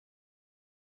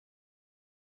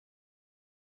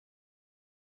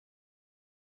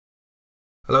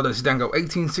Hello, this is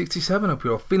Dango1867. Hope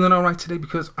you're all feeling alright today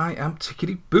because I am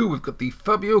tickety-boo. We've got the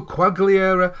Fabio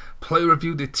Quagliarella player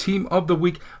review, the team of the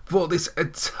week for this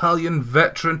Italian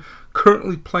veteran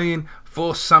currently playing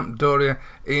for Sampdoria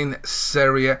in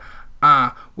Serie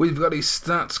A. We've got his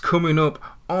stats coming up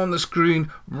on the screen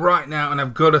right now, and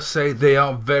I've got to say they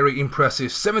are very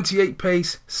impressive. 78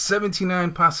 pace,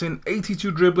 79 passing, 82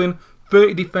 dribbling,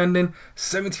 30 defending,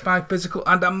 75 physical,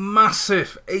 and a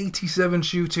massive 87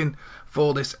 shooting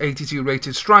for this 82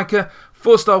 rated striker.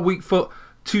 4-star weak foot,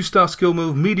 2-star skill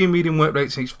move, medium work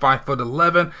rate, so he's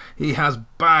 5'11". He has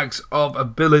bags of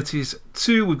abilities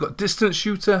too. We've got distance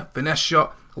shooter, finesse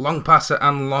shot, long passer,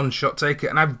 and long shot taker.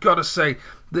 And I've got to say,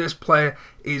 this player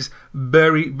is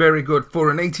very good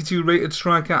for an 82 rated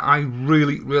striker. I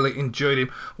really enjoyed him.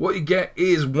 What you get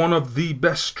is one of the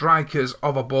best strikers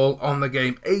of a ball on the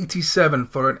game. 87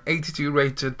 for an 82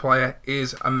 rated player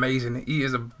is amazing. He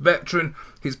is a veteran.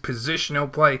 His positional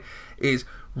play is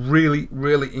really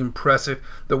impressive.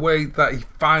 The way that he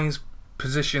finds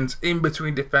positions in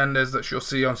between defenders that you'll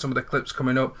see on some of the clips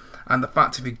coming up, and the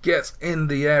fact if he gets in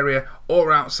the area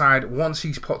or outside, once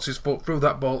he puts his foot through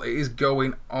that ball, it is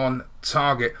going on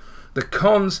target. The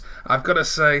cons, I've got to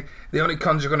say, the only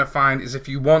cons you're going to find is if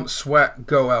you want sweat,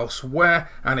 go elsewhere,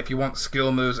 and if you want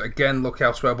skill moves, again, look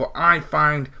elsewhere. But I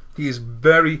find he is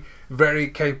very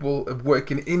capable of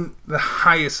working in the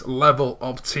highest level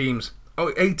of teams.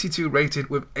 82 rated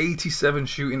with 87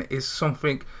 shooting is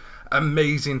something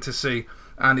amazing to see,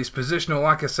 and his positional,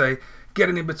 like I say,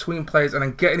 getting in between players and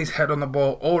then getting his head on the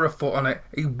ball or a foot on it,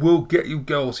 he will get you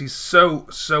goals. He's so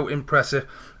impressive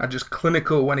and just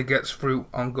clinical when he gets through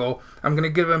on goal. I'm going to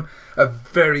give him a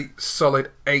very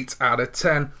solid 8 out of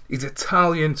 10. He's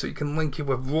Italian, so you can link him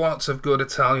with lots of good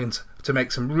Italians to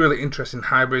make some really interesting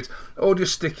hybrids, or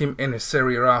just stick him in a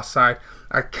Serie A side.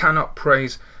 I cannot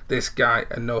praise this guy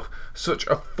enough. Such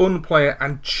a fun player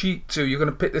and cheap too. You're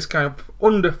going to pick this guy up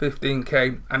under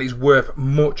 15k and he's worth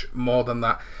much more than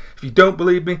that. If you don't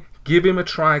believe me, give him a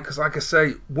try, because like I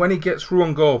say, when he gets through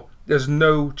on goal, there's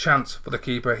no chance for the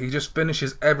keeper. He just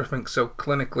finishes everything so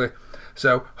clinically.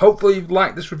 So hopefully you've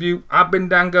liked this review. I've been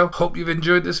Dango. Hope you've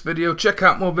enjoyed this video. Check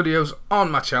out more videos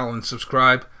on my channel and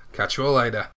subscribe. Catch you all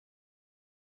later.